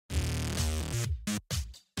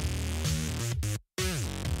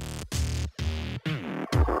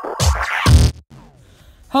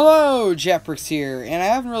Hello, Jeprix here, and I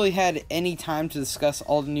haven't really had any time to discuss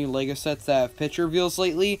all the new LEGO sets that have picture reveals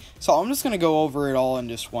lately, so I'm just going to go over it all in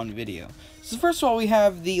just one video. So first of all, we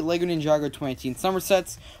have the LEGO Ninjago 2018 summer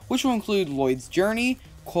sets, which will include Lloyd's Journey,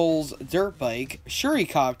 Cole's Dirt Bike,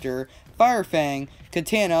 Shuricopter, Firefang,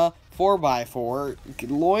 Katana, 4x4,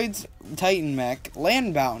 Lloyd's Titan Mech,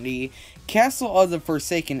 Land Bounty, Castle of the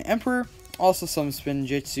Forsaken Emperor, also some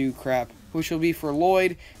Spinjitzu crap, which will be for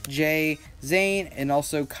Lloyd, Jay, Zane, and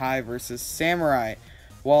also Kai versus Samurai.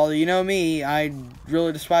 Well, you know me, I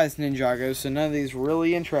really despise Ninjago, so none of these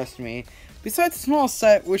really interest me. Besides the small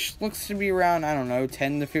set, which looks to be around, I don't know,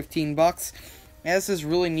 10 to 15 bucks, it has this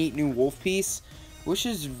really neat new wolf piece, which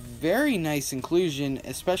is very nice inclusion,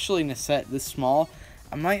 especially in a set this small.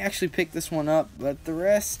 I might actually pick this one up, but the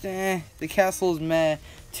rest, the castle is meh,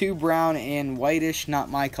 too brown and whitish, not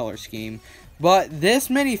my color scheme. But this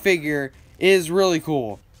minifigure is really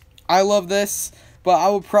cool. I love this, but I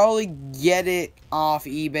will probably get it off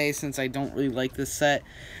eBay since I don't really like this set.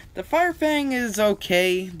 The Firefang is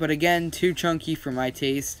okay, but again, too chunky for my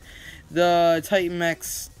taste. The Titan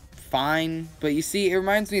Mech's fine, but you see, it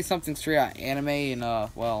reminds me of something straight out anime, and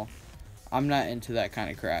well, I'm not into that kind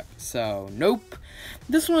of crap, so nope.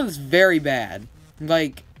 This one is very bad,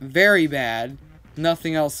 like, very bad.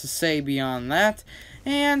 Nothing else to say beyond that,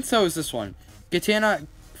 and so is this one. Katana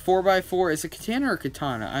 4x4, is it Katana or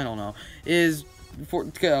Katana? I don't know.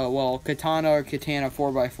 Well, Katana or Katana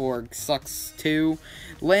 4x4 sucks too.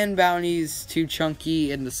 Land Bounty's too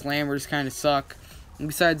chunky, and the Slammers kind of suck. And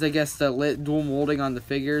besides, I guess, the dual molding on the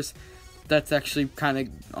figures, that's actually kind of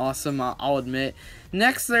awesome, I'll admit.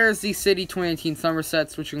 Next, there's the City 2018 Summer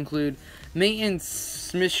Sets, which include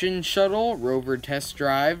Maintenance Mission Shuttle, Rover Test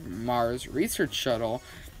Drive, Mars Research Shuttle,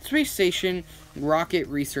 Space Station, Rocket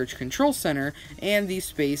Research Control Center, and the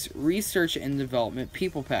Space Research and Development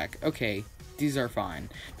People Pack. Okay, these are fine.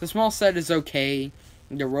 The small set is okay.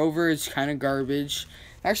 The rover is kind of garbage.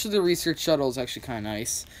 Actually, the research shuttle is actually kind of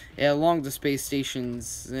nice. Yeah, along the space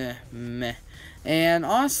stations, meh. And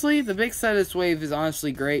honestly, the big set of this wave is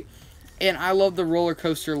honestly great. And I love the roller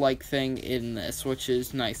coaster-like thing in this, which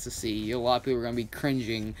is nice to see. A lot of people are going to be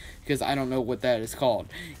cringing because I don't know what that is called.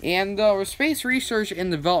 And the Space Research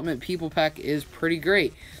and Development People Pack is pretty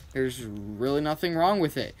great. There's really nothing wrong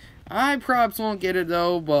with it. I perhaps won't get it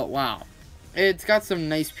though, but wow. It's got some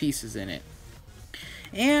nice pieces in it.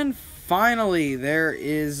 And finally, there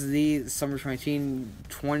is the Summer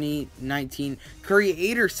 2019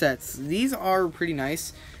 Creator Sets. These are pretty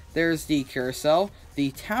nice. There's the Carousel,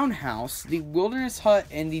 the Townhouse, the Wilderness Hut,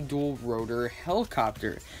 and the Dual Rotor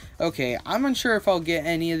Helicopter. Okay, I'm unsure if I'll get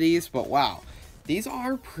any of these, but wow. These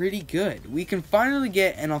are pretty good. We can finally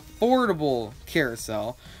get an affordable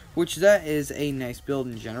Carousel, which that is a nice build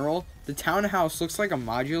in general. The Townhouse looks like a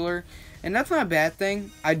modular, and that's not a bad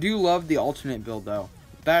thing. I do love the alternate build, though.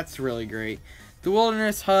 That's really great. The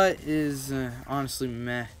Wilderness Hut is honestly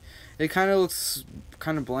meh. It kind of looks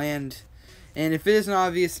kind of bland. And if it isn't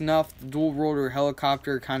obvious enough, the Dual Rotor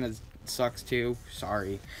Helicopter kind of sucks too.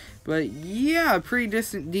 Sorry. But yeah, pretty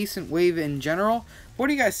decent wave in general. What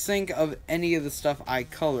do you guys think of any of the stuff I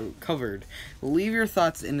covered? Leave your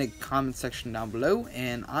thoughts in the comment section down below.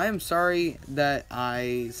 And I am sorry that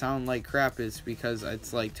I sound like crap, is because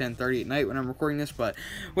it's like 10:30 at night when I'm recording this. But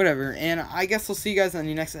whatever. And I guess I'll see you guys on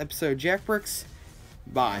the next episode of Jeprix.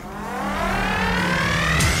 Bye.